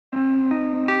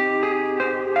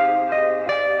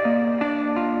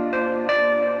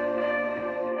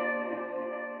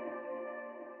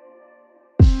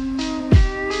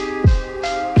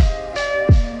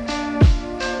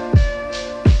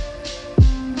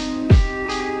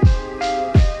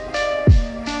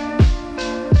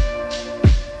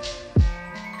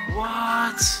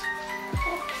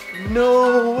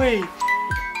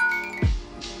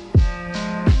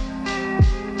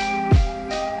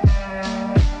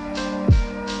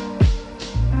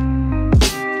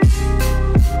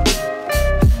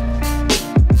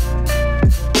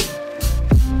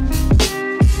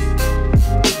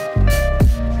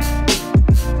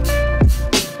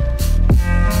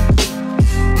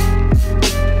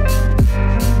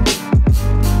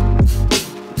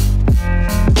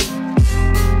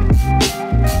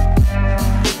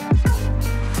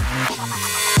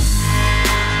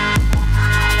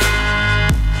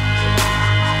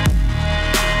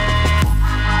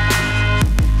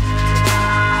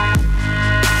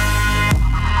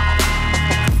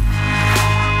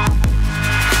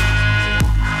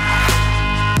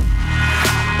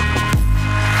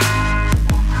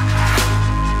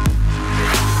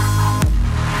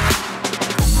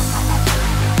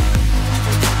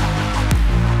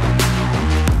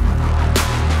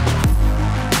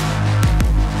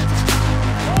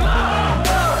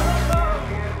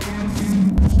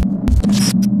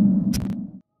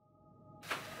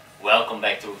welcome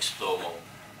back to Explomo.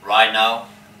 Right now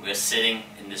we are sitting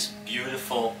in this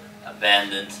beautiful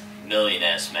abandoned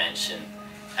Millionaire's mansion.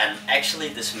 And actually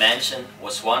this mansion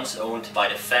was once owned by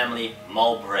the family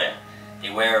Malbray. They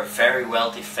were a very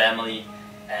wealthy family,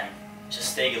 and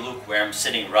just take a look where I'm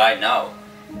sitting right now.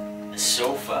 The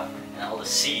sofa and all the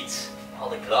seats, all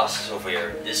the glasses over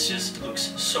here. This just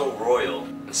looks so royal.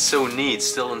 It's so neat,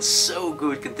 still in so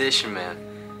good condition, man.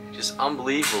 Just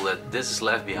unbelievable that this is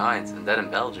left behind, and that in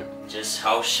Belgium. Just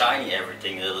how shiny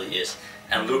everything literally is.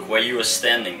 And look where you are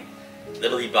standing,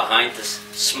 literally behind this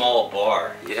small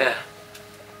bar. Yeah.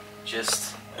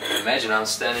 Just imagine I'm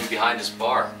standing behind this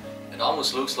bar. It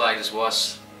almost looks like this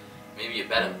was maybe a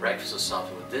bed and breakfast or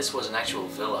something, but this was an actual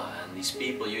villa, and these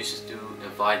people used to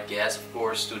invite guests, of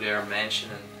course, to their mansion,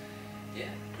 and yeah,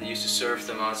 they used to serve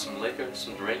them out some liquor,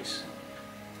 some drinks.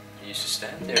 They used to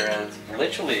stand there and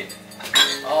literally,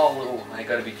 oh, I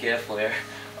gotta be careful here,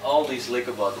 all these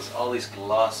liquor bottles, all these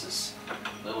glasses,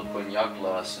 little cognac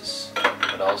glasses,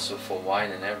 but also for wine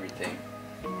and everything,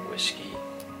 whiskey,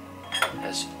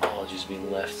 has all just been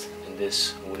left in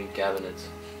this wooden cabinet.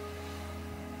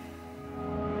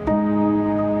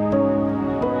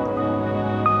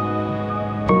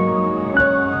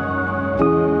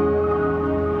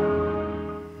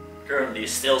 Currently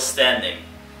still standing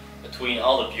between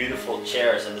all the beautiful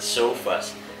chairs and the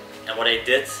sofas. And what I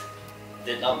did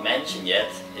not mention yet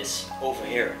is over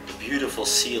here, the beautiful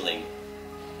ceiling.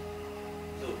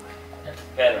 Look at the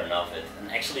pattern of it, and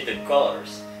actually the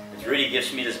colors. It really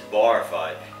gives me this bar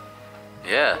vibe.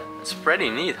 Yeah, it's pretty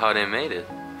neat how they made it.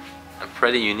 And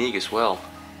pretty unique as well.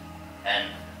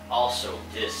 And also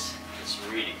this is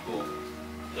really cool.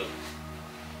 Look.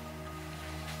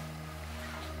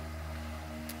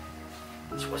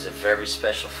 This was a very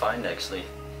special find actually.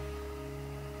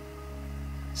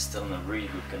 Still in a really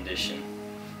good condition.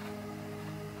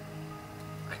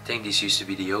 I think these used to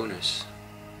be the owners.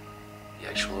 The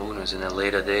actual owners in the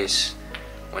later days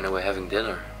when they were having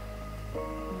dinner.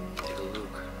 Take a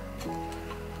look.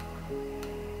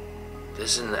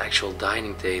 This is an actual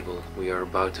dining table we are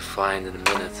about to find in a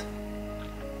minute.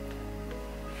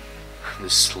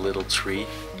 This little tree.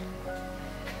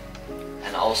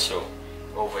 And also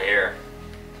over here,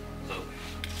 look,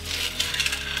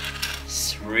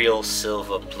 it's real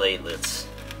silver platelets.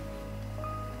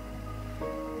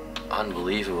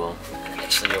 Unbelievable. And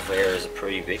actually over here is a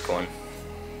pretty big one.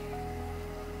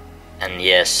 And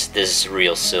yes, this is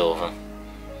real silver.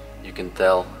 You can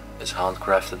tell it's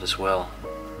handcrafted as well.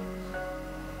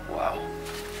 Wow.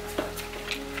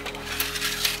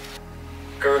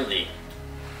 Currently,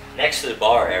 next to the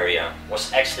bar area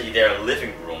was actually their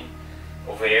living room.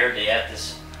 Over here they had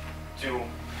this two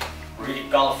really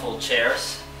colorful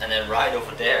chairs, and then right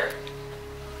over there,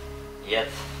 yet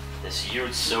this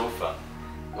huge sofa.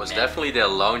 Was definitely their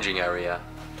lounging area,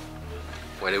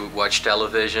 where they would watch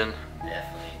television.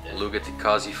 Definitely. Look at the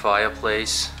cozy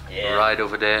fireplace, Yeah. right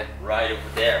over there. Right over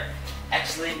there.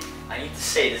 Actually, I need to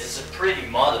say this is a pretty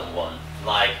modern one.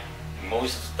 Like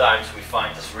most of the times we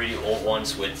find these really old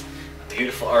ones with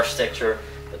beautiful architecture,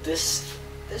 but this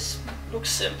looks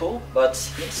simple, but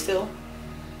still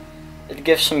it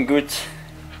gives some good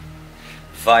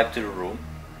vibe to the room.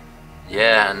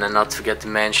 Yeah, and then not to forget to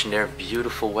mention their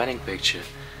beautiful wedding picture.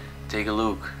 Take a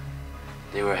look.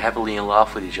 They were happily in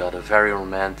love with each other, very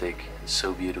romantic. It's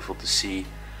so beautiful to see.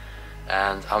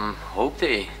 And I hope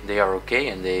they are okay,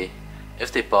 and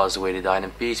if they pass away, they died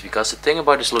in peace. Because the thing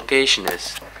about this location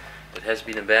is, it has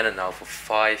been abandoned now for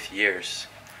 5 years.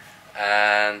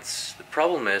 And the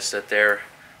problem is that there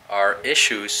are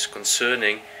issues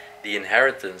concerning the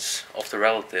inheritance of the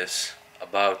relatives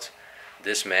about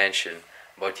this mansion,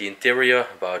 about the interior,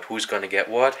 about who's gonna get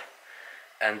what.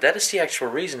 And that is the actual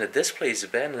reason that this place is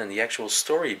abandoned, and the actual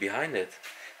story behind it.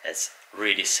 It's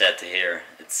really sad to hear.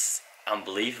 It's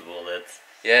unbelievable that...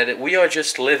 Yeah, that we are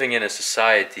just living in a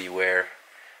society where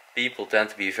people tend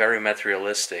to be very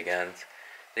materialistic, and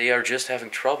they are just having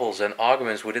troubles and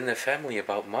arguments within their family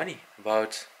about money,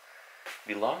 about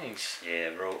belongings.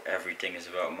 Yeah, bro, everything is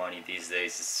about money these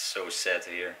days. It's so sad to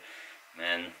hear.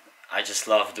 Man, I just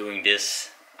love doing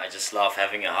this. I just love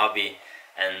having a hobby,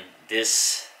 and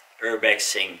this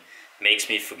urbexing makes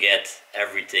me forget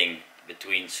everything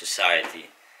between society.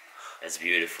 That's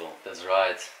beautiful. That's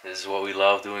right. This is what we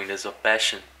love doing. This is our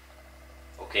passion.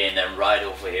 Okay, and then right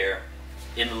over here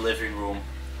in the living room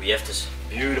we have this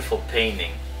beautiful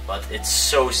painting, but it's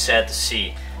so sad to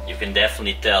see. You can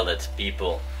definitely tell that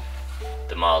people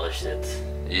demolished it.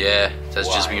 Yeah, that's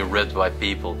just Why? been ripped by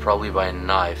people, probably by a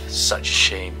knife. Such a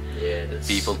shame. Yeah, that's...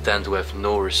 People tend to have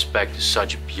no respect to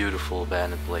such a beautiful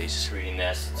abandoned place. It's really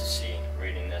nasty to see.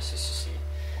 Really nasty to see.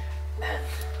 And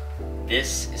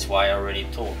this is why I already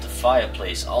told. The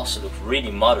fireplace also looked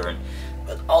really modern,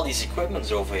 but all these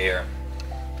equipments over here,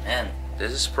 man.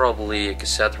 This is probably a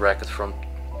cassette record from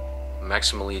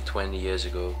maximally 20 years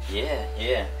ago. Yeah,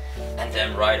 yeah. And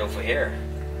then right over here,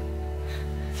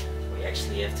 we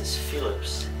actually have this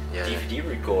Philips DVD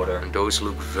recorder. And those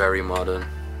look very modern.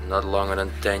 Not longer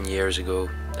than 10 years ago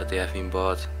that they have been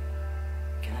bought.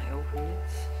 Can I open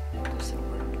it? Does that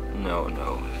work? No,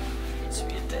 no. It needs to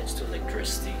be attached to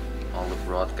electricity. All the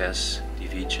broadcast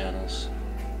TV channels.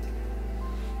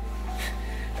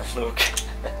 And look,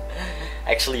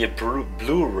 actually a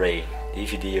Blu-ray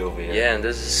DVD over here. Yeah, and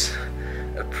this is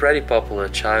a pretty popular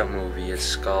child movie.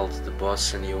 It's called The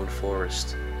Boss in the Own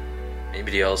Forest.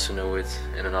 Maybe they also know it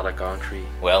in another country.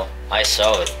 Well, I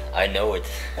saw it. I know it.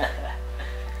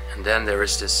 And then there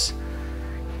is this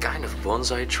kind of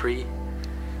bonsai tree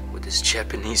with this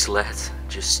Japanese lad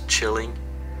just chilling.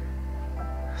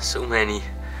 So many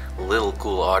little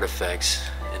cool artifacts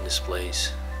in this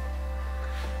place.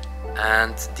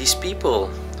 And these people,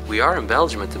 we are in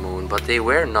Belgium at the moment, but they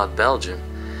were not Belgian.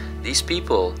 These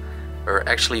people are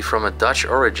actually from a Dutch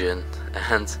origin,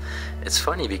 and it's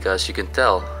funny because you can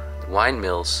tell wine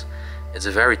mills, it's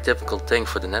a very typical thing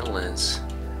for the Netherlands,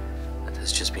 and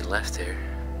has just been left here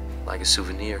like a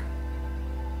souvenir.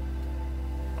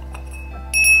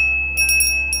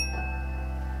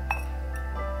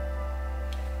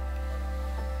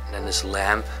 And then this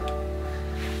lamp.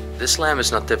 This lamp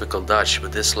is not typical Dutch,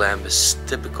 but this lamp is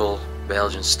typical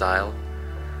Belgian style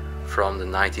from the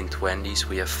 1920s.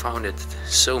 We have found it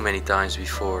so many times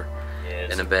before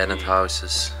in abandoned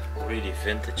houses. Really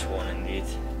vintage one indeed.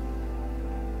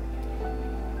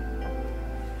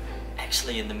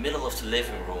 Actually, in the middle of the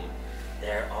living room,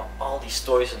 there are all these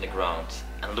toys on the ground.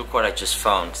 And look what I just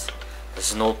found.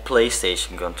 There's an old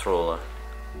PlayStation controller.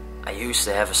 I used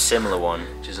to have a similar one.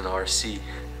 Which is an RC.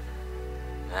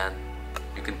 And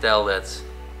you can tell that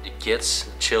the kids,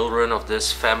 the children of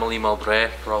this family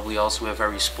Malbray probably also were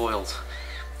very spoiled.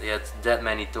 They had that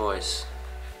many toys.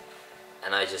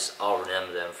 And I just all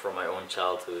remember them from my own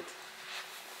childhood.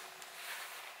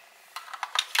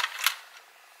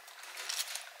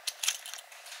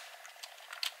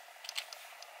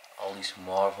 All these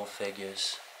Marvel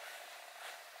figures.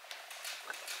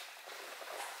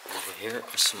 Over here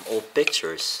are some old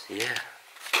pictures. Yeah.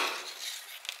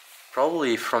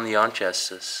 Probably from the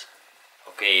ancestors.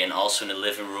 Okay, and also in the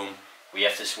living room we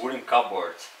have this wooden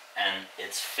cupboard, and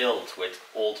it's filled with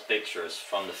old pictures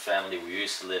from the family we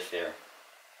used to live here.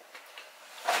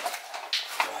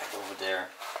 Right over there.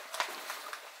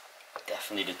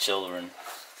 Definitely the children.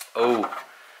 Oh,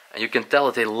 and you can tell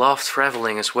that they love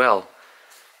traveling as well.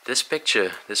 This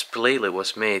picture, this platelet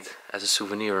was made as a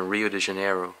souvenir in Rio de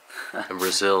Janeiro, in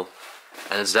Brazil.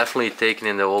 And it's definitely taken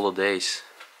in the older days.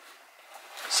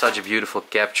 Such a beautiful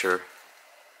capture.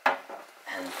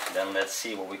 And then let's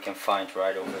see what we can find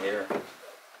right over here.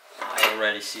 I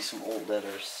already see some old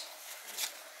letters.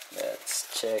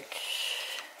 Let's check.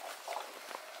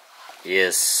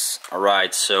 Yes,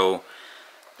 alright, so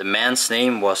the man's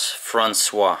name was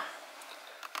Francois.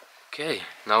 Okay,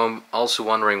 now I'm also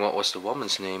wondering what was the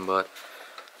woman's name, but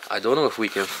I don't know if we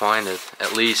can find it.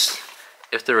 At least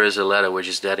if there is a letter which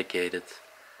is dedicated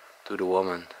to the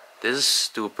woman. This is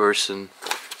to a person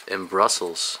in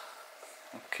Brussels.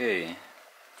 Okay.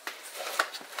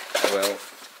 Well,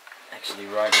 actually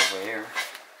right over here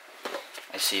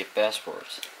I see a passport.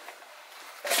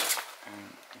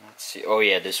 Let's see. Oh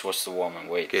yeah, this was the woman.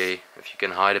 Wait. Okay, if you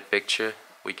can hide a picture,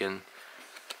 we can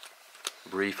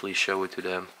briefly show it to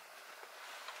them.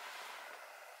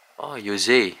 Oh,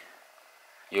 José.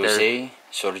 José,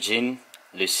 Georgine,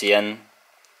 Lucienne,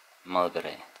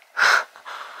 Malbray.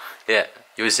 Yeah,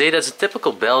 José, that's a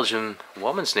typical Belgian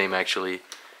woman's name actually.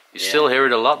 You still hear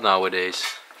it a lot nowadays.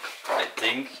 I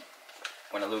think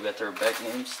when I look at her back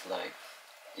names, like,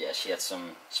 yeah, she had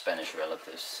some Spanish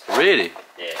relatives. Really?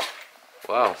 Yeah.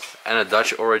 Wow, and a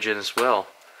Dutch origin as well.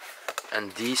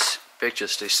 And these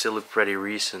pictures, they still look pretty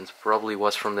recent. Probably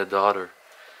was from their daughter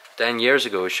 10 years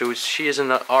ago. She is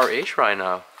in our age right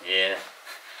now. Yeah,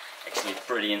 actually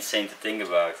pretty insane to think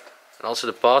about. And also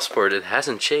the passport, it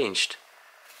hasn't changed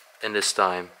in this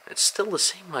time. It's still the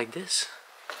same like this.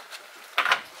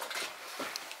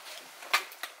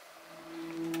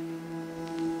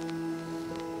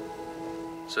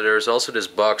 So there's also this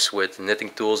box with knitting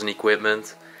tools and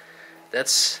equipment.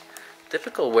 That's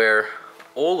typical where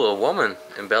older women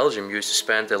in Belgium used to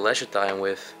spend their leisure time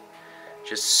with.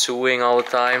 Just sewing all the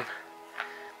time,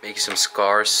 making some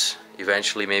scarves,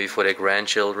 eventually maybe for their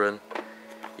grandchildren.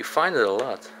 You find it a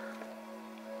lot.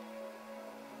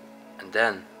 And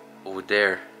then over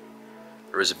there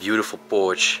is a beautiful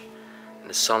porch and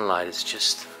the sunlight is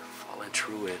just falling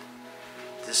through it.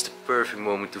 This is the perfect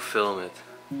moment to film it.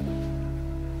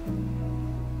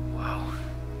 Wow.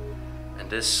 And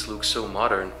this looks so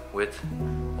modern. With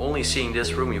only seeing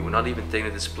this room, you would not even think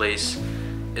that this place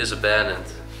is abandoned.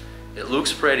 It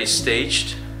looks pretty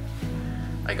staged.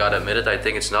 I gotta admit it, I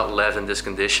think it's not left in this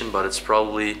condition, but it's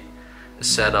probably a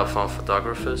setup from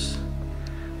photographers.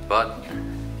 But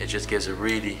it just gives a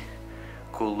really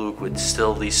cool look with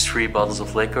still these 3 bottles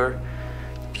of liquor,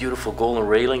 beautiful golden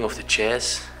railing of the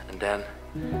chairs, and then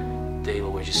the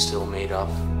table which is still made up.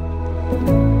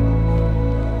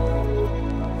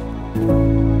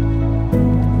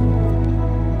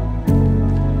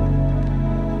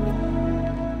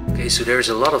 Okay, so there's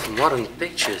a lot of modern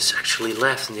pictures actually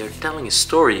left, and they're telling a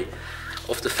story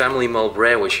of the family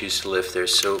Malbray which used to live there.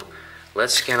 So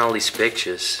let's scan all these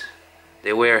pictures.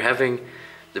 They were having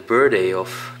the birthday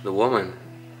of the woman,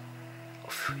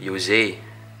 of Jose.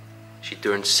 She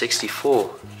turned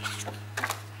 64.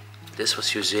 This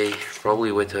was Jose,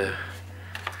 probably with a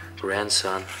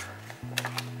grandson.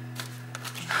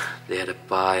 They had a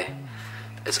pie.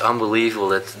 It's unbelievable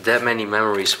that many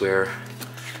memories were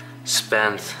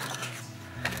spent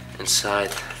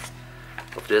inside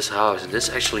of this house. And this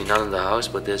is actually not in the house,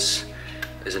 but this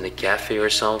is in a cafe or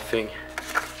something.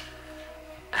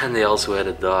 And they also had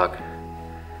a dog.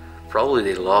 Probably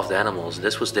they loved animals.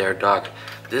 This was their dog.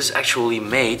 This is actually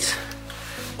made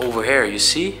over here, you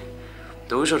see?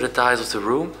 Those are the tiles of the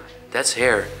room. That's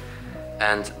here.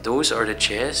 And those are the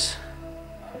chairs.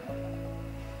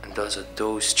 And those are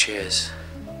those chairs.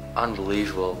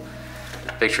 Unbelievable.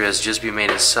 The picture has just been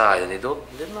made inside, and they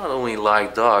not only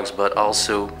like dogs, but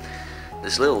also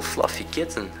this little fluffy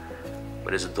kitten.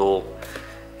 But it's a doll.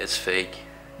 It's fake.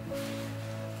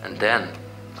 And then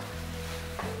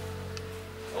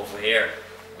over here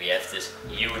we have this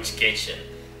huge kitchen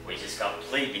which is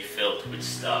completely filled with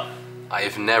stuff. I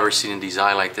have never seen a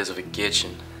design like this of a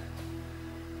kitchen.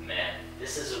 Man,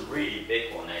 this is a really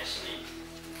big one actually.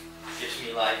 Gives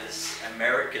me like this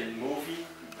American movie.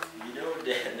 You know,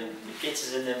 the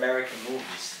kitchens in the American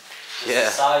movies. Just yeah.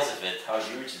 The size of it, how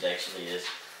huge it actually is.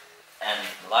 And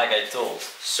like I told,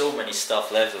 so many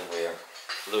stuff left over here.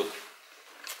 Look.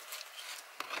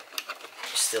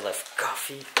 You still have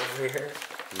coffee over here?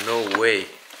 No way.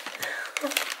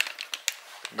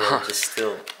 They're just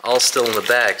still... All still in the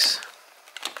bags.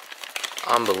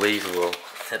 Unbelievable.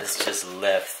 That is just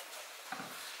left.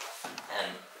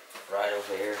 And right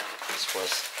over here, this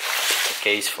was the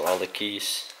case for all the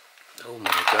keys. Oh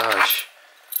my gosh.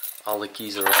 All the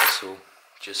keys are also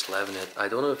just laminate. I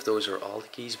don't know if those are all the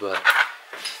keys, but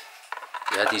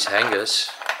you had these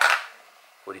hangers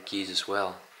for the keys as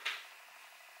well.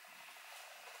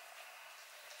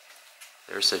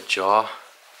 There's a jar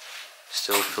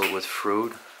still filled with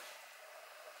fruit.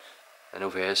 And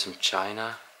over here some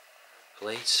china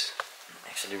plates.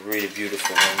 Actually really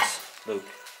beautiful ones. Look.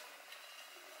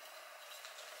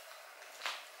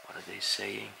 What are they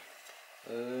saying?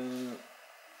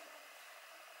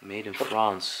 Made in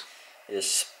France.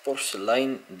 Is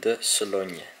porcelain de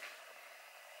Sologne.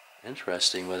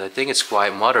 Interesting, but I think it's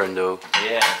quite modern though.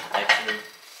 Yeah, actually.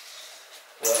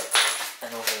 Well,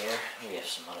 and over here we have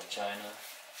some other china.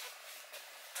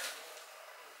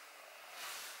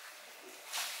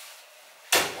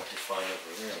 What to find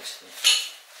over here actually?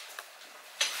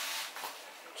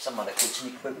 Some other kitchen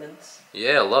equipment.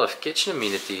 Yeah, a lot of kitchen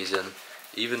amenities, and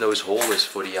even those holders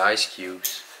for the ice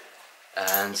cubes.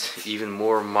 And even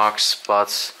more mug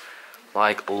spots,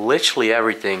 like literally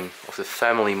everything of the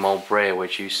family Malbray,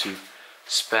 which used to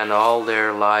spend all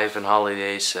their life and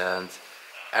holidays, and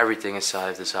everything inside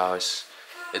of this house,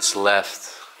 it's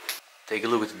left. Take a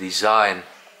look at the design.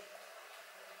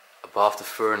 Above the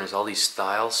furnace, all these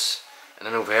tiles, and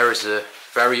then over here is a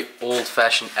very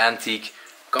old-fashioned antique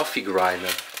coffee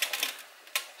grinder.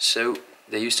 So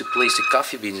they used to place the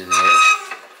coffee beans in here,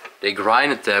 they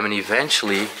grinded them, and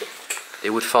eventually they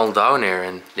would fall down here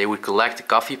and they would collect the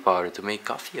coffee powder to make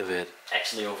coffee of it.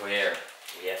 Actually over here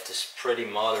we have this pretty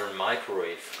modern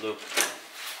microwave. Look.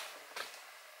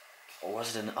 Or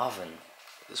was it an oven?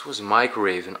 This was a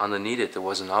microwave, and underneath it there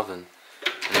was an oven.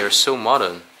 And they are so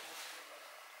modern.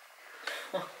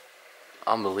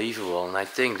 Unbelievable. And I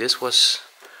think this was...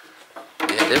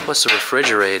 yeah, that was the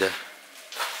refrigerator.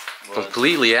 What?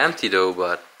 Completely empty though,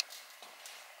 but...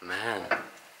 man.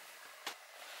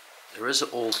 There is an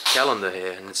old calendar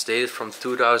here, and it's dated from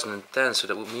 2010, so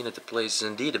that would mean that the place is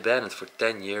indeed abandoned for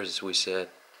 10 years, as we said.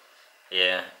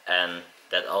 Yeah, and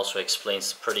that also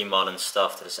explains the pretty modern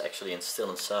stuff that is actually still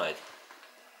inside.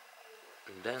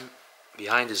 And then,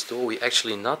 behind this door we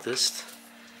actually noticed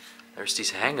there's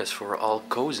these hangers for all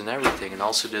coats and everything, and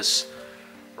also this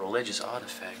religious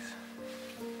artifact.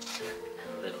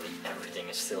 And literally everything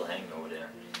is still hanging over there.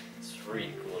 It's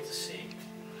really cool to see.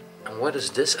 And what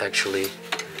is this actually?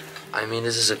 I mean,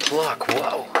 this is a clock,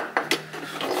 wow!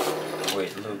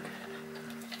 Wait, look.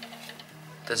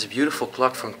 That's a beautiful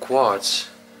clock from quartz.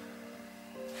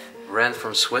 Ran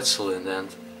from Switzerland, and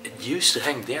it used to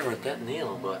hang there at that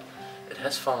nail, but it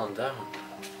has fallen down.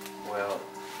 Well,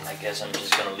 I guess I'm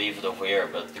just gonna leave it over here,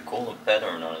 but the golden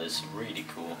pattern on it is really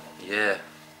cool. Yeah.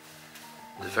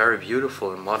 It's a very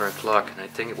beautiful and modern clock, and I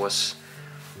think it was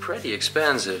pretty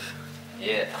expensive.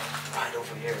 Yeah, right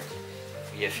over here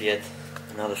we have yet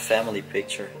another family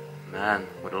picture. Man,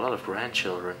 with a lot of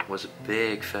grandchildren. It was a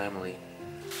big family.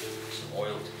 Some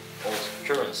old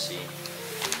currency.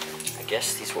 I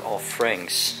guess these were all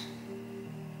francs.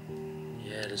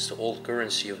 Yeah, this is the old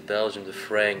currency of Belgium, the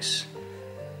francs.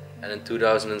 And in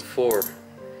 2004,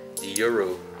 the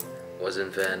euro was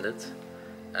invented,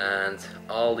 and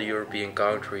all the European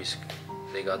countries,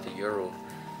 they got the euro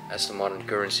as the modern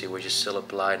currency, which is still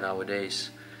applied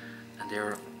nowadays. And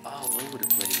they're all over the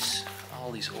place,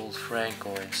 all these old franc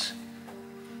coins.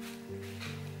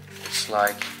 It's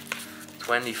like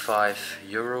 25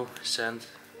 euro cent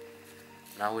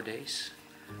nowadays,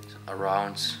 it's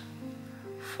around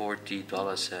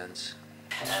 $40 cents.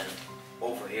 And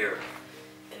over here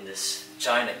in this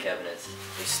china cabinet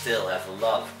we still have a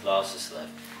lot of glasses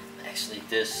left. Actually,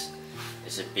 this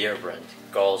is a beer brand,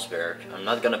 Carlsberg. I'm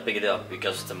not gonna pick it up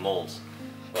because of the mold,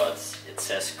 but it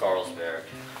says Carlsberg.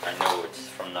 I know it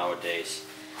from nowadays.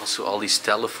 Also all these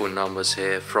telephone numbers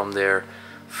here from their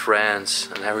friends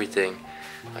and everything.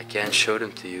 I can't show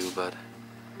them to you, but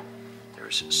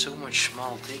there's so much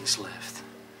small things left.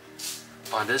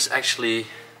 Oh, this is actually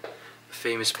a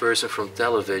famous person from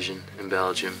television in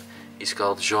Belgium. He's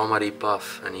called Jean-Marie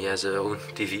Paf, and he has his own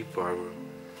TV program.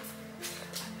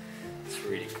 It's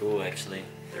really cool actually.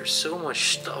 There's so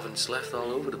much stuff and it's left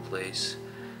all over the place.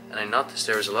 And I noticed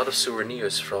there's a lot of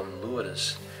souvenirs from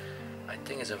Lourdes. I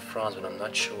think it's in France, but I'm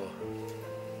not sure.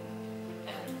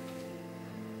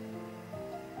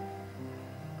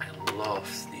 I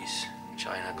love these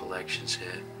china collections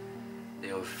here. They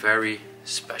are very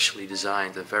specially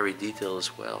designed and very detailed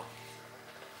as well.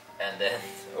 And then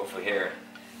over here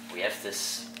we have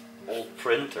this old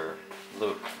printer.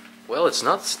 Look. Well, it's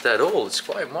not that old, it's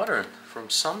quite modern, from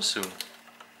Samsung.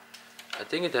 I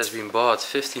think it has been bought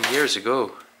 15 years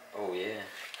ago. Oh yeah,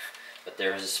 but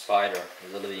there's a spider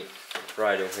literally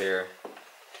right over here.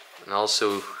 And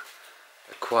also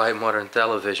a quite modern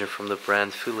television from the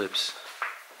brand Philips.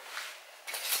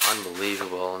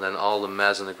 Unbelievable. And then all the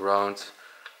mess on the ground,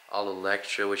 all the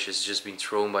lecture which has just been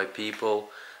thrown by people,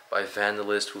 by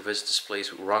vandalists who visit this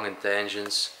place with wrong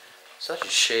intentions. Such a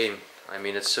shame. I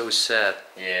mean, it's so sad.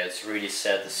 Yeah, it's really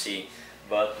sad to see.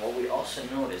 But what we also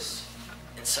notice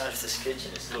inside of this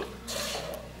kitchen is, look,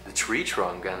 the tree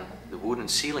trunk and the wooden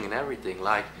ceiling and everything.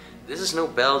 Like, this is no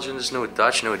Belgian, this is no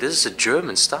Dutch, no, this is a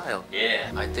German style.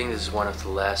 Yeah. I think this is one of the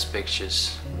last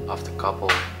pictures of the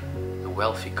couple, the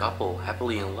wealthy couple,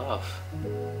 happily in love.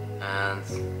 And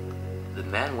the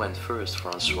man went first,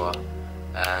 Francois,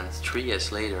 and 3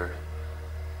 years later,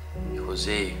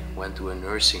 Jose went to a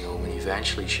nursing home, and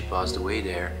eventually she passed away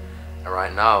there. And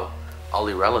right now, all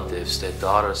the relatives, their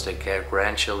daughters, their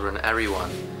grandchildren,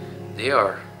 everyone, they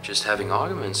are just having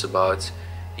arguments about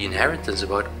the inheritance,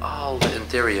 about all the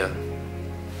interior.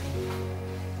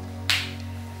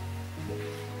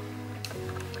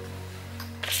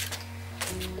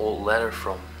 Old letter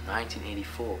from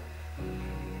 1984,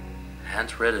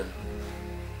 handwritten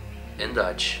in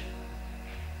Dutch.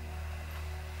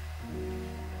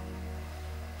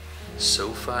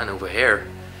 Sofa, and over here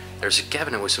there's a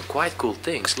cabinet with some quite cool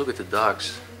things. Look at the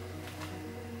dogs.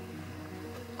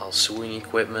 All sewing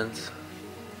equipment,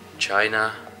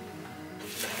 china,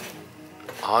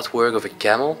 artwork of a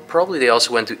camel. Probably they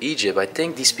also went to Egypt. I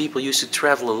think these people used to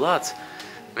travel a lot.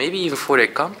 Maybe even for their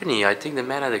company. I think the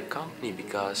man had a company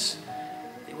because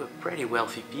they were pretty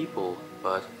wealthy people.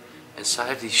 But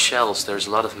inside these shelves there's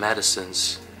a lot of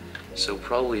medicines. So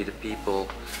probably the people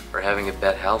are having a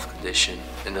bad health condition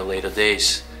in the later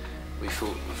days. We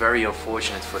feel very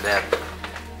unfortunate for that.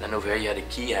 Then over here you had a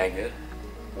key hanger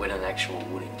with an actual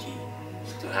wooden key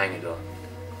to hang it on.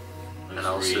 And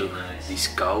also really nice. These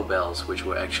cowbells, which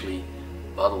were actually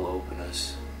bottle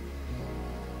openers.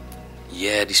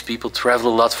 Yeah, these people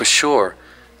travel a lot for sure.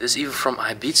 This is even from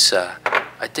Ibiza.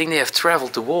 I think they have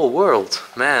traveled the whole world.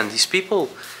 Man, these people,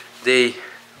 they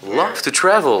love to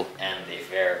travel. And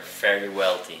they're very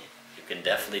wealthy. You can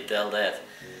definitely tell that.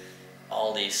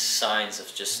 All these signs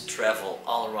of just travel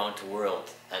all around the world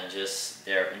and just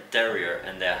their interior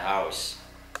and their house.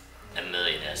 a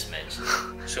millionaire's mansion.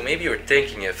 So maybe you're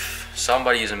thinking, if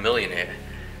somebody is a millionaire,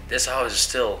 this house is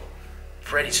still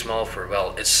pretty small for,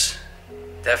 well, it's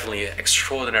definitely an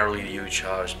extraordinarily huge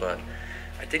house, but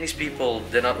I think these people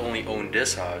did not only own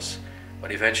this house,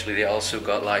 but eventually they also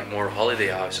got like more holiday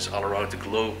houses all around the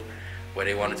globe where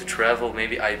they wanted to travel.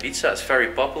 Maybe Ibiza is very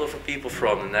popular for people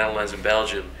from the Netherlands and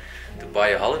Belgium to buy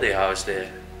a holiday house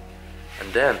there.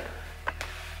 And then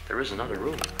there is another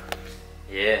room.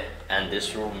 Yeah, and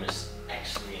this room is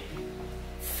actually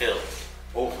filled,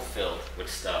 overfilled with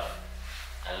stuff.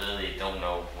 I literally don't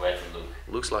know where to look.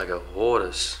 Looks like a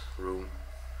hoarder's room.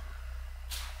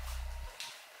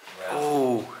 Well,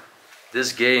 Oh,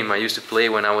 this game I used to play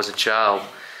when I was a child.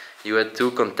 You had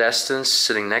two contestants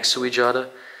sitting next to each other,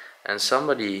 and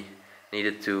somebody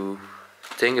needed to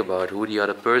think about who the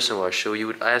other person was. So you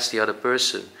would ask the other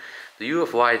person, do you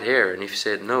have white hair? And if you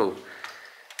said no,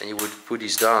 then you would put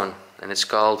these down, and it's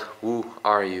called Who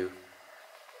Are You?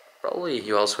 Probably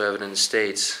you also have it in the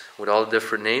States with all the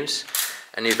different names.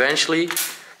 And eventually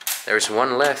there's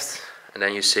one left, and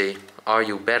then you say, are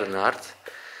you Bernard?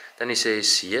 Then he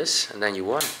says yes, and then you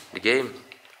won the game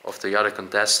of the other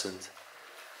contestant.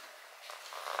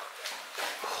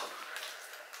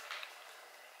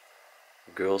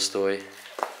 Girl's toy.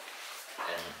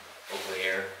 and over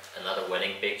here, another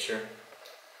wedding picture.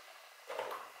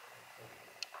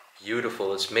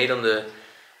 Beautiful. It's made on the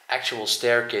actual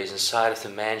staircase inside of the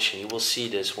mansion. You will see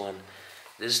this one.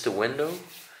 This is the window,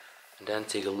 and then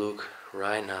take a look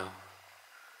right now.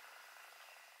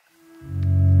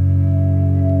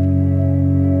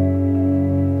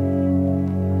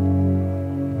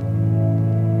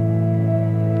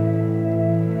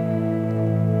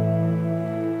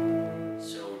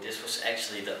 So this was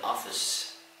actually the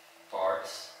office part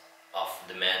of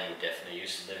the man who definitely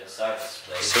used to live inside this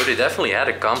place. So they definitely had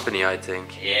a company, I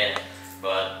think. Yeah,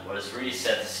 but what is really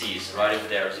sad to see is right over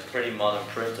there is a pretty modern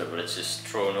printer, but it's just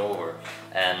thrown over.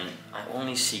 And I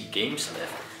only see games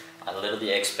left. I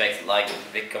literally expect like a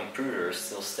big computer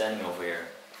still standing over here.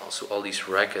 Also all these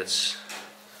records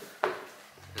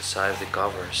inside of the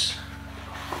covers.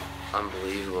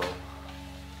 Unbelievable.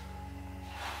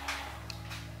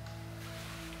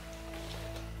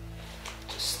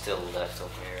 Still left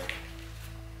over here.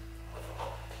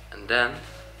 And then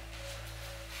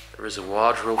there is a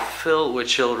wardrobe filled with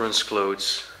children's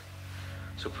clothes.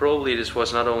 So probably this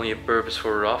was not only a purpose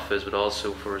for an office, but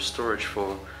also for a storage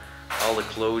for all the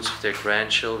clothes of their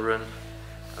grandchildren.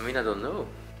 I mean, I don't know.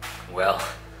 Well,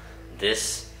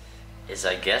 this is,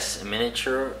 I guess, a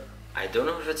miniature. I don't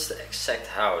know if it's the exact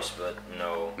house, but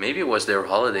no. Maybe it was their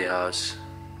holiday house.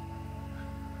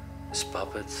 This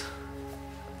puppet,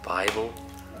 a Bible.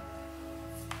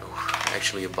 Oh,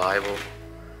 actually a Bible.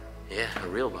 Yeah, a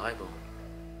real Bible.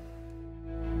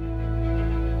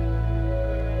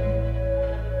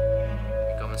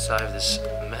 We come inside of this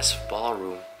massive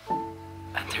ballroom,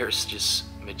 and there's just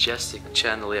majestic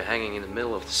chandelier hanging in the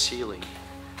middle of the ceiling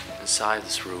inside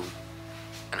this room.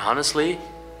 And honestly,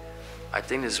 I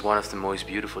think this is one of the most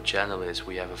beautiful chandeliers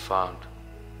we ever found.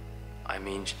 I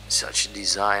mean, such a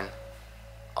design,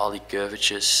 all the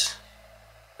curvatures,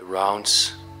 the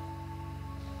rounds,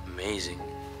 amazing.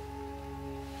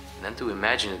 And then to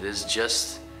imagine it is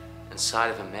just inside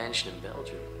of a mansion in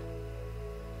Belgium.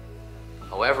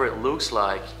 However, it looks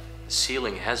like the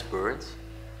ceiling has burned.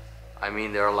 I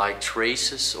mean, there are like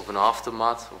traces of an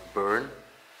aftermath of burn.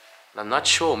 And I'm not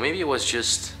sure, maybe it was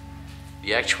just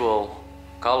the actual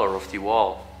color of the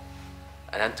wall.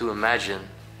 And then to imagine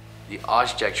the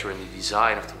architecture and the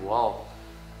design of the wall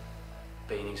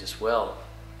paintings as well.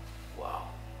 Wow.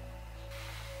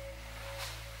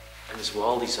 And this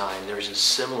wall design, there's a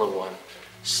similar one,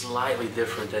 slightly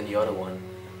different than the other one,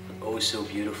 but oh so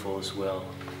beautiful as well.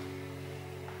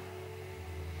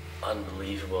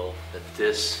 Unbelievable that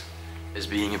this is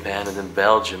being abandoned in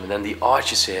Belgium. And then the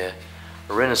arches here,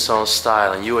 a Renaissance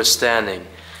style, and you are standing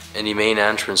in the main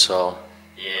entrance hall.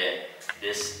 Yeah,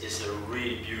 this is a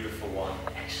really beautiful one.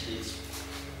 Actually, it's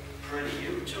pretty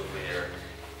huge over here.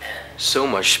 And so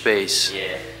much space.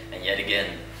 yeah, and yet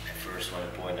again, I first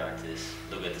want to point out this.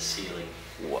 Look at the ceiling.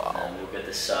 Wow. And look at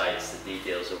the sides, the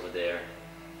details over there.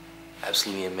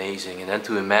 Absolutely amazing. And then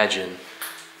to imagine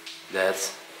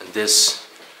that this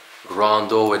grand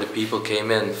door where the people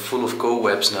came in, full of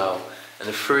cobwebs now, and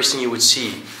the first thing you would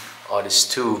see are these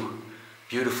two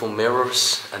beautiful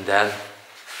mirrors, and then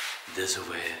this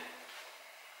over here.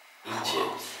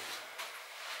 Egypt.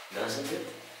 Doesn't it?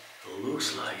 It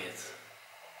looks like it.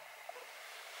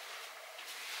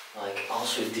 Like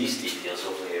also these details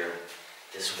over here.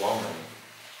 This woman.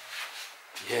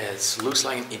 Yeah, it looks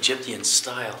like an Egyptian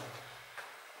style.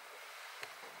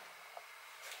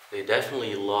 They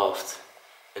definitely loved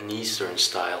an Eastern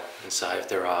style inside of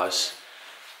their house,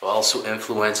 but also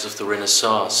influence of the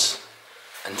Renaissance.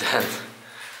 And then,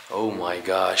 oh my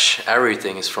gosh,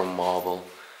 everything is from marble.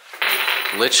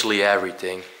 Literally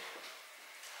everything.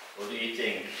 What do you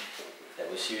think that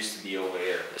was used to be over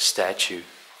here? A statue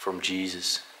from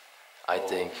Jesus, I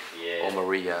think, yeah. or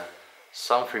Maria.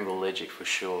 Something religious for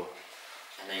sure.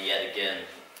 And then yet again,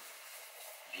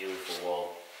 beautiful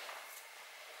wall.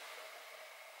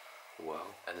 Wow.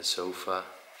 And a sofa.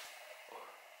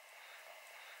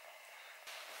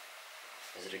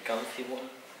 Is it a comfy one?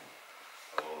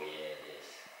 Oh yeah, it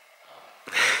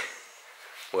is.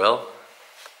 Well,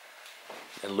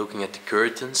 and looking at the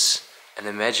curtains, and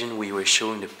imagine we were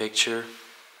showing the picture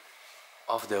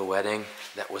of their wedding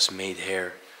that was made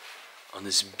here on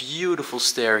this beautiful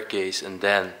staircase, and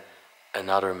then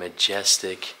another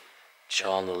majestic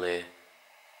chandelier.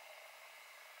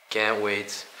 Can't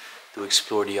wait to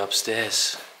explore the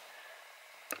upstairs.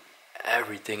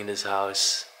 Everything in this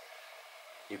house,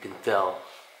 you can tell.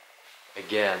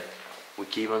 Again, we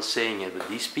keep on saying it, but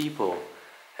these people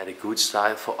had a good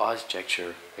style for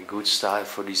architecture, a good style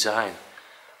for design,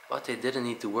 but they didn't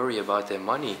need to worry about their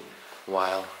money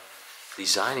while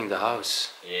designing the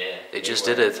house. Yeah. They just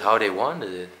did it how they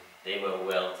wanted it. They were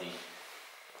wealthy.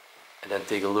 And then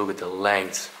take a look at the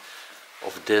length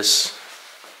of this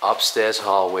upstairs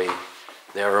hallway.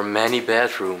 There are many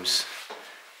bedrooms.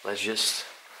 Let's just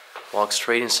walk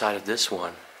straight inside of this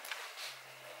one.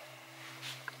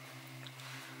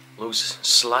 Looks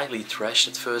slightly trashed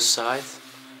at first sight.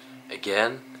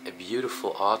 Again, a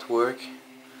beautiful artwork.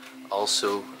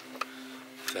 Also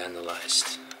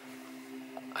vandalized.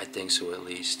 I think so, at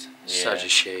least. Yeah. Such a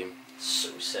shame.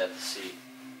 So sad to see.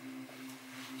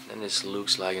 Then this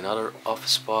looks like another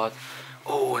office spot.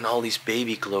 Oh, and all these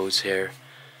baby clothes here.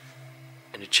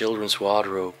 And the children's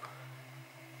wardrobe.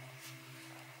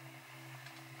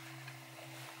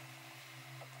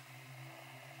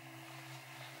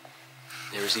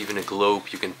 There's even a globe.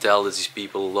 You can tell that these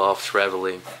people love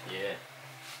traveling. Yeah.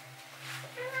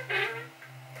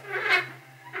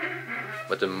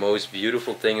 But the most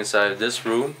beautiful thing inside of this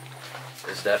room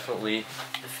is definitely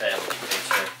The family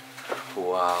picture.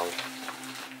 wow,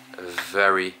 a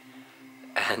very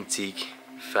antique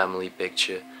family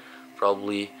picture,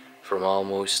 probably from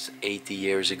almost 80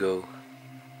 years ago.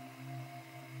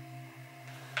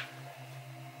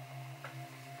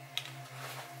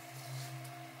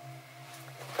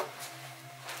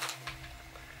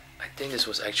 I think this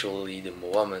was actually the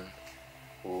woman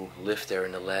who lived there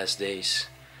in the last days,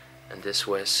 and this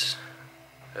was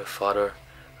her father,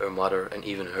 her mother, and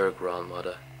even her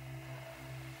grandmother.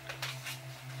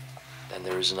 Then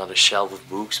there is another shelf of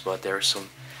books, but there are some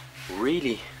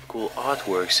really cool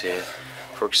artworks here.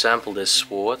 For example, this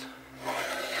sword,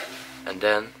 and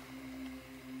then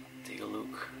take a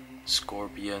look,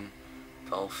 scorpion,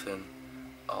 dolphin,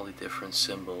 all the different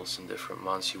symbols and different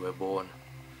months you were born.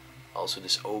 Also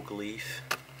this oak leaf,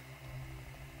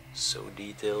 so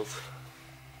detailed.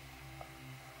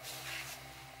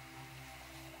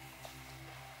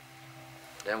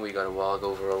 Then we gotta walk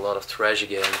over a lot of trash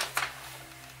again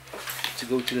to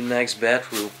go to the next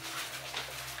bedroom.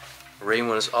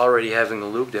 Raymond is already having a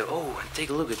look there. Oh, and take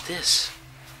a look at this.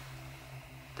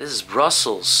 This is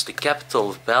Brussels, the capital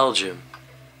of Belgium.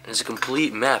 And it's a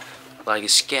complete map, like a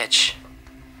sketch.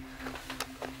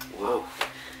 Whoa.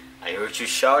 I heard you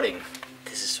shouting.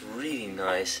 This is really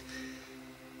nice.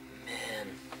 Man.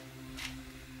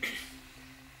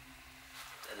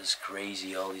 That is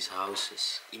crazy, all these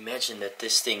houses. Imagine that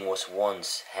this thing was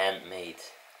once handmade.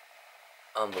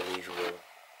 Unbelievable.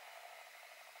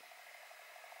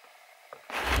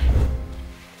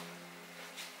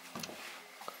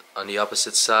 On the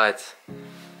opposite side,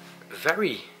 a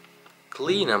very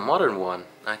clean and modern one.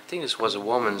 I think this was a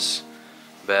woman's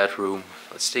bedroom.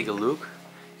 Let's take a look.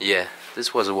 Yeah,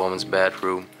 this was a woman's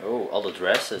bedroom. Oh, all the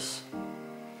dresses.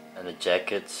 And the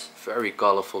jackets. Very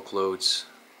colorful clothes.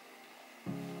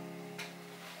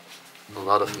 A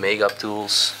lot of makeup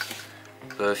tools,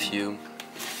 perfume.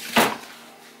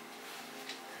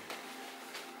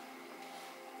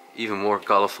 Even more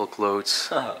colorful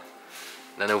clothes.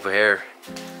 Then over here,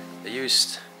 they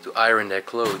used to iron their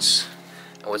clothes.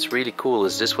 And what's really cool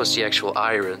is this was the actual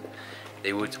iron.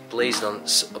 They would place it on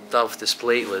top of this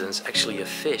platelet, and it's actually a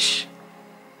fish.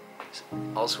 There's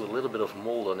also a little bit of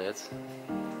mold on it.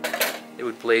 They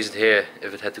would place it here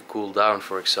if it had to cool down,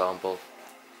 for example.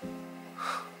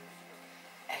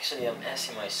 Actually, I'm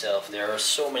asking myself, there are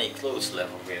so many clothes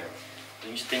left over here. Do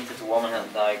you think that the woman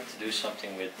had like to do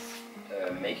something with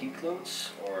making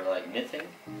clothes or like knitting?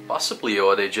 Possibly,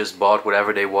 or they just bought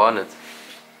whatever they wanted.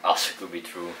 Also could be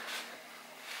true.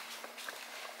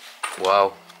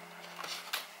 Wow.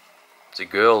 It's a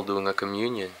girl doing a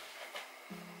communion.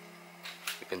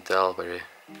 You can tell by the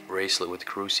bracelet with the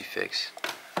crucifix.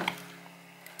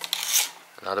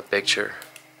 Another picture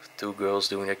of two girls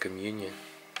doing a communion.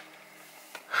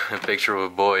 A picture of a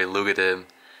boy, look at him,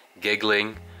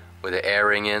 giggling with an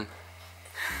earring in.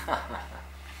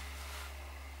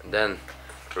 And then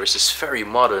there is this very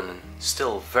modern and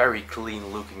still very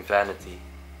clean looking vanity.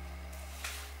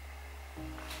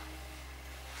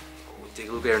 Oh, take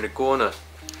a look here in the corner.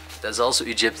 That's also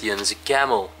Egyptian, it's a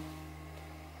camel.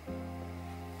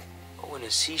 Oh, and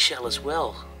a seashell as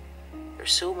well.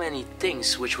 There's so many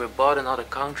things which were bought in other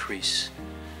countries.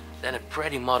 Then a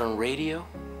pretty modern radio.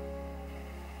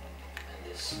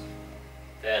 And this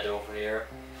bed over here.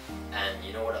 And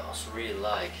you know what I also really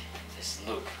like? Is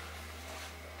look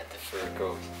at the fur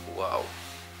coat. Wow.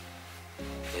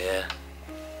 Yeah.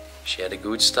 She had a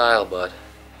good style, but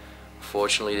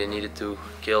unfortunately they needed to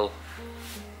kill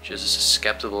just a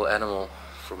skeptical animal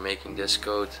for making this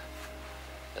coat.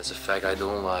 That's a fact I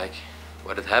don't like.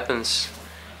 But it happens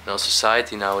in our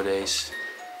society nowadays.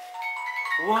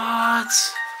 What?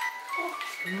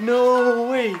 No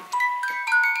way!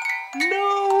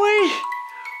 No way!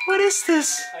 What is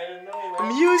this? I don't know, A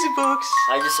man. music box?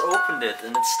 I just opened it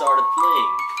and it started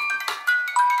playing.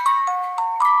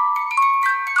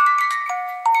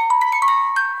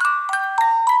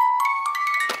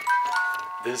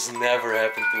 This never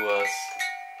happened to us.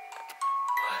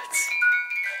 What?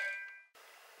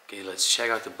 Okay, let's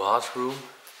check out the bathroom.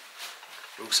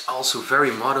 Looks also very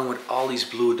modern with all these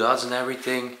blue dots and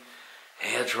everything.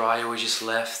 Hair dryer we just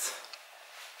left.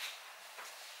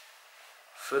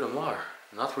 Furthermore,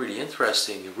 not really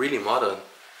interesting, really modern.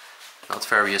 Not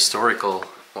very historical,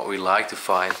 what we like to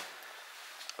find.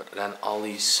 But then all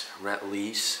these red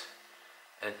leaves.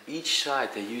 And each side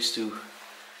they used to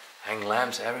hang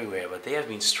lamps everywhere, but they have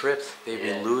been stripped, they've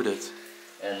been looted.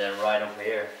 And then right over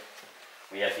here,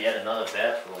 we have yet another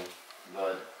bathroom,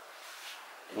 but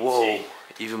Whoa, see.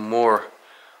 even more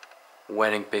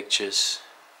wedding pictures.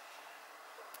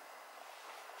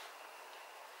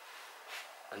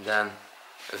 And then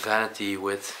a vanity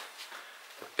with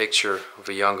a picture of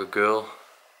a younger girl.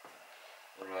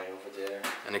 Right over there.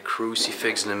 And a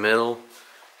crucifix in the middle.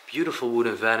 Beautiful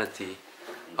wooden vanity.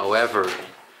 However,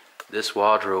 this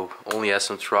wardrobe only has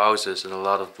some trousers and a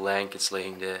lot of blankets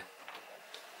laying there.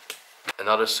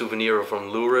 Another souvenir from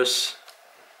Lourdes.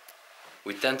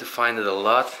 We tend to find it a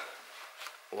lot.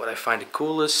 What I find the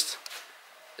coolest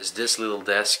is this little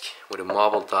desk with a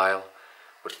marble tile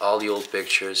with all the old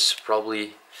pictures.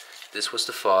 Probably this was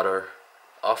the father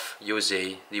of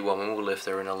Jose, the woman who lived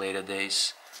there in the later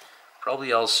days.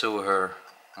 Probably also her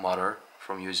mother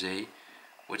from Jose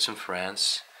with some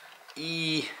friends.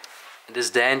 And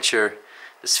this denture,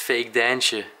 this fake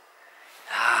denture.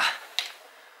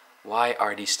 Why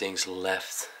are these things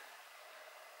left?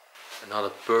 Another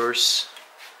purse,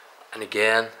 and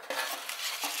again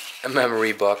a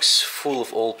memory box full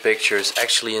of old pictures,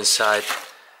 actually inside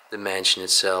the mansion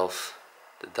itself,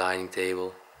 the dining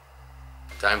table.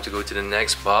 Time to go to the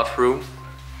next bathroom.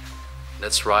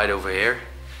 That's right over here.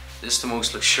 This is the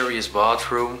most luxurious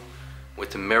bathroom with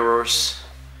the mirrors,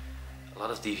 a lot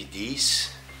of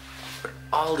DVDs, but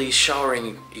all the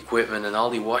showering equipment and all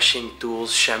the washing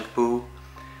tools, shampoo,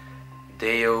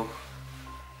 deo,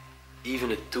 even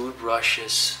the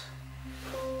toothbrushes.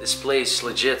 This place,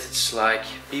 legit, it's like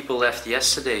people left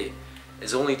yesterday.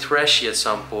 It's only trashy at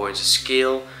some points. A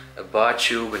scale, a bar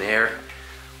tube, and hair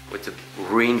with the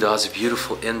green dots, a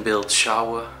beautiful inbuilt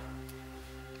shower.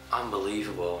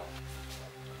 Unbelievable.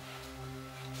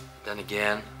 Then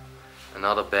again,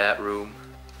 another bedroom.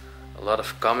 A lot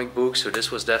of comic books, so this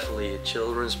was definitely a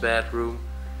children's bedroom.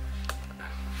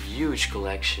 A huge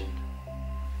collection.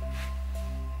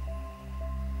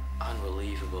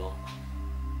 Unbelievable.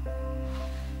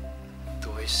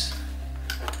 Toys.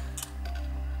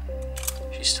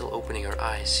 She's still opening her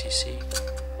eyes, you see.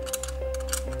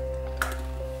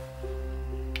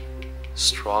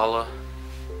 Stroller.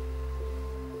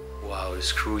 Wow,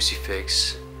 this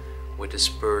crucifix with this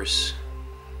purse.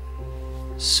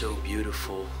 So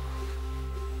beautiful.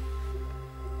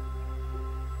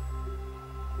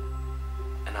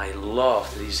 And I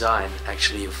love the design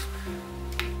actually of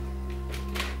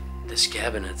this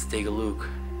cabinet. Take a look.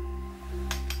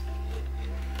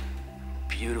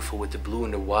 Beautiful with the blue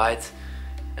and the white,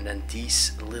 and then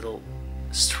these little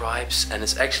stripes, and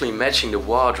it's actually matching the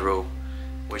wardrobe,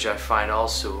 which I find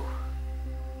also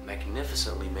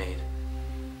magnificently made.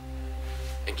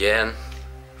 Again,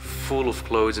 full of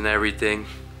clothes and everything.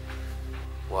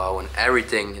 Wow, and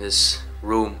everything in this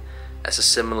room Has a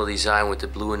similar design with the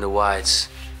blue and the whites.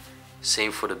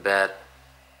 Same for the bed.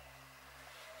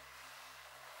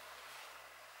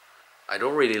 I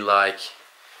don't really like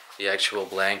the actual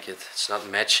blanket. It's not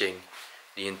matching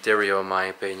the interior in my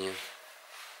opinion.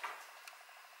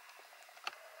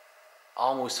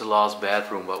 Almost the last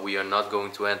bedroom, but we are not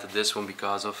going to enter this one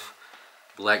because of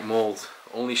black mold.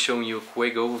 Only showing you a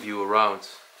quick overview around,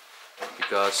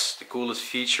 because the coolest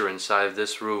feature inside of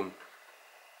this room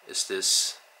is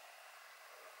this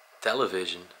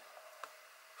television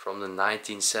from the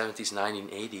 1970s,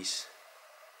 1980s.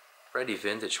 Pretty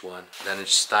vintage one. Then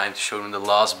it's time to show them the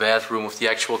last bedroom of the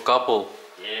actual couple.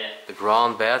 Yeah. The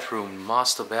grand bedroom,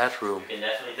 master bedroom. You can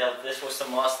definitely tell this was the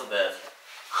master bed.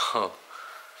 Oh.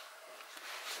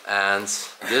 And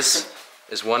this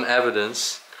is one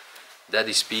evidence that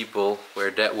these people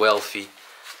were that wealthy.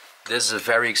 This is a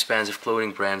very expensive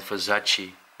clothing brand,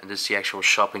 Versace, and this is the actual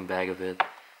shopping bag of it.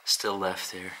 Still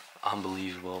left here.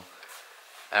 Unbelievable.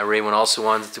 And Raymond also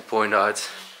wanted to point out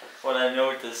what I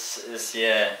noticed is,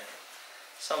 yeah,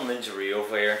 some lingerie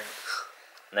over here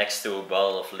next to a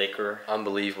bottle of liquor.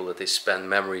 Unbelievable that they spend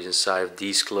memories inside of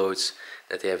these clothes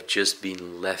that they have just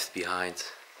been left behind.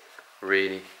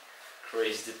 Really.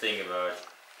 Crazy to think about.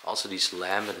 Also these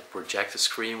lamp and the projector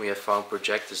screen. We have found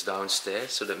projectors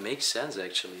downstairs, so that makes sense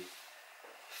actually.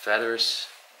 Feathers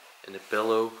in the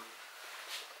pillow.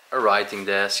 A writing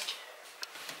desk.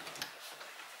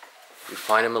 You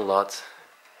find them a lot.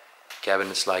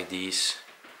 Cabinets like these,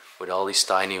 with all these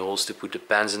tiny holes to put the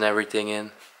pens and everything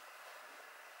in.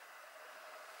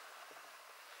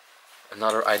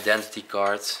 Another identity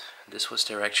card. This was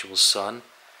their actual son.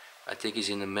 I think he's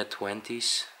in the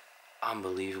mid-20s.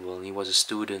 Unbelievable. And he was a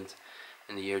student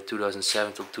in the year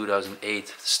 2007 till 2008,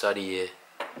 the study year.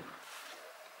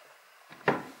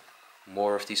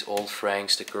 More of these old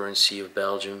francs, the currency of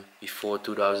Belgium before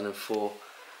 2004.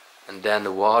 And then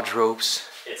the wardrobes.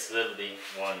 It's literally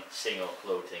one single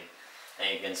clothing, and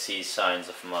you can see signs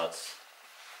of mods.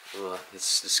 Ugh,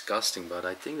 it's disgusting, but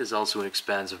I think there's also an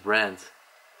expensive brand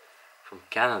from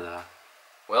Canada.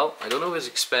 Well, I don't know if it's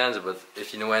expensive, but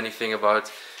if you know anything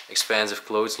about expensive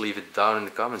clothes, leave it down in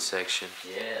the comment section.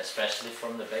 Yeah, especially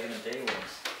from the back in the day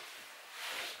ones.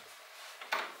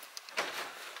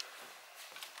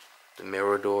 The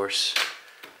mirror doors.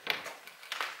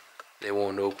 They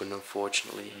won't open,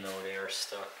 unfortunately. No, they are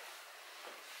stuck.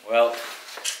 Well,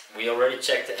 we already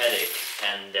checked the attic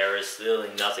and there is literally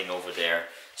nothing over there.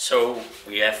 So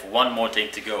we have one more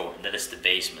thing to go, and that is the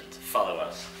basement. Follow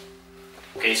us.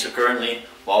 Okay, so currently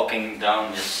walking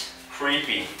down this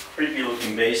creepy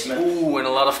looking basement. Ooh, and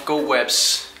a lot of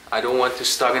cobwebs. I don't want to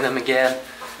stuck in them again.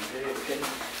 Okay.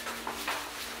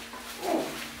 Ooh,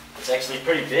 it's actually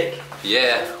pretty big.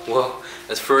 Yeah, well,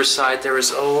 at first sight there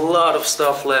is a lot of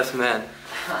stuff left, man.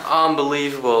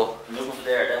 Unbelievable. Look over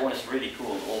there, that one is really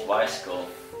cool, an old bicycle.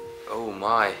 Oh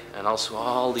my, and also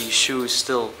all these shoes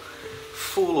still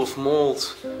full of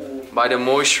mold by the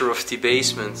moisture of the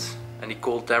basement and the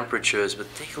cold temperatures.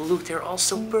 But take a look, they're all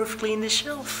so perfectly in the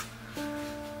shelf.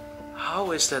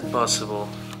 How is that possible?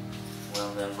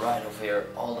 Well, then right over here,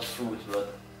 all the food,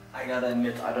 but I gotta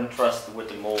admit, I don't trust it with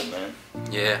the mold, man.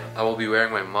 Yeah, I will be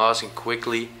wearing my mask and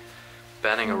quickly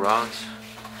panning around,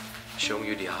 showing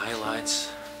you the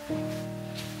highlights.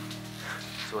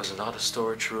 There was another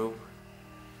storage room.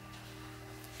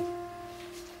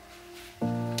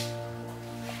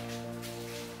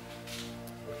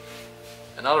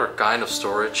 Another kind of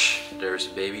storage. There's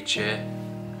a baby chair.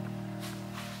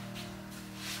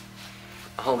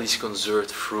 All these conserved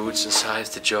fruits inside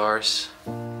the jars.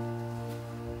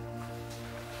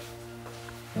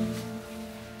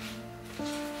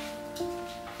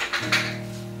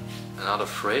 Another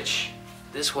fridge.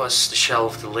 This was the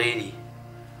shelf of the lady.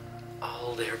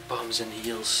 All their bums and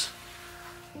heels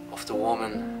of the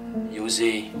woman you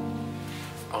see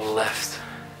on the left.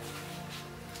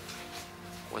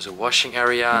 Was a washing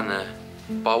area and a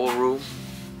power room.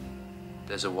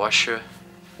 There's a washer.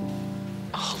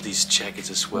 All these jackets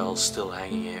as well still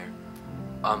hanging here.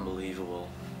 Unbelievable.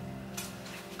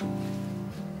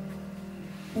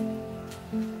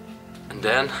 And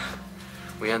then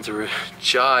we enter a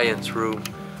giant room.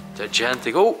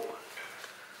 Gigantic. Oh!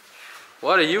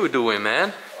 What are you doing,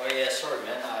 man? Oh yeah, sorry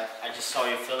man, I just saw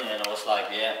you filming and I was like,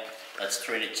 yeah, let's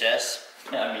trade a chess.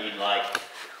 I mean, like,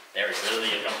 there is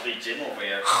literally a complete gym over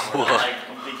here. Not like a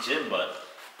complete gym, but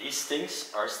these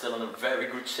things are still in a very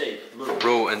good shape. Look.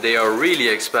 Bro, and they are really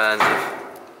expensive.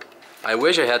 I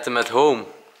wish I had them at home.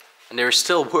 And they're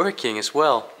still working as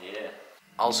well. Yeah.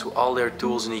 Also all their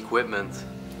tools and equipment.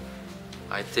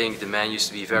 I think the man used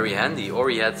to be very handy, or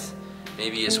he had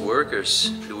maybe his workers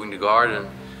doing the garden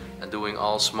and doing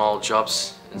all small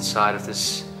jobs inside of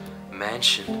this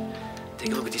mansion.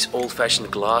 Take a look at these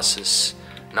old-fashioned glasses.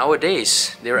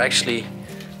 Nowadays they're actually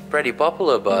pretty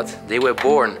popular, but they were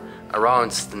born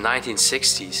around the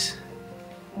 1960s.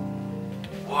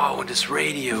 Wow, this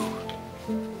radio.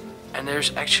 And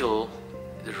there's actual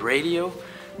the radio,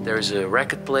 there's a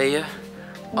record player,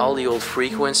 all the old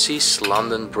frequencies,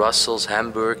 London, Brussels,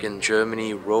 Hamburg in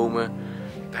Germany, Rome,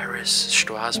 Paris,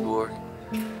 Strasbourg.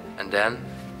 And then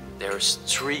there's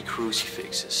 3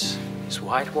 crucifixes. This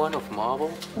white one of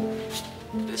marble,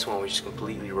 this one which is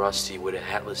completely rusty with a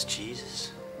headless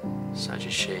Jesus. Such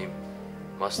a shame,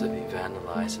 must have been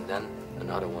vandalized. And then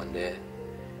another one there.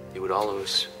 You would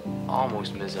almost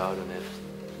miss out on it.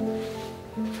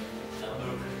 Now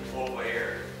look over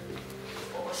here.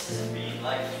 What was this being,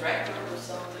 like a tractor or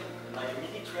something? Like a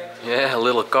mini tractor? Yeah, a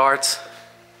little cart.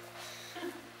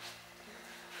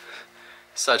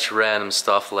 Such random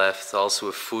stuff left. Also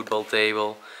a football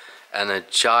table and a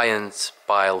giant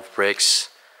pile of bricks,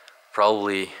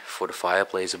 probably for the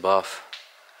fireplace above.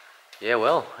 Yeah,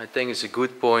 well, I think it's a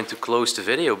good point to close the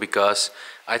video, because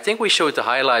I think we showed the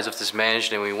highlights of this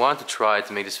mansion and we want to try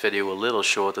to make this video a little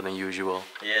shorter than usual.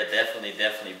 Yeah, definitely.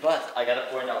 But I gotta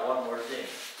point out one more thing.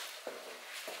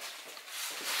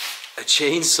 A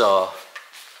chainsaw.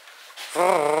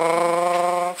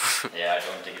 Yeah, I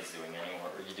don't think it's doing anymore.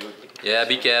 You do it. Yeah,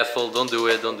 be careful. Don't do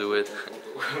it. Don't do it.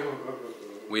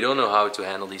 We don't know how to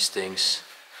handle these things.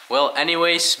 Well,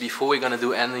 anyways, before we're gonna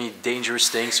do any dangerous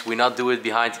things, we not do it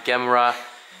behind the camera.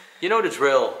 You know the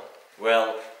drill.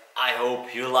 Well, I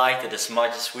hope you liked it as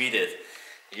much as we did.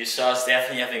 You saw us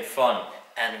definitely having fun,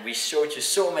 and we showed you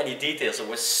so many details. It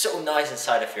was so nice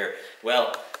inside of here.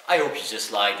 Well, I hope you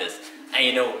just liked it. And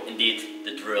you know, indeed,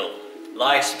 the drill.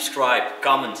 Like, subscribe,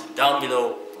 comment down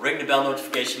below, ring the bell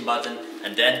notification button,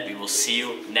 and then we will see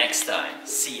you next time.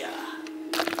 See ya!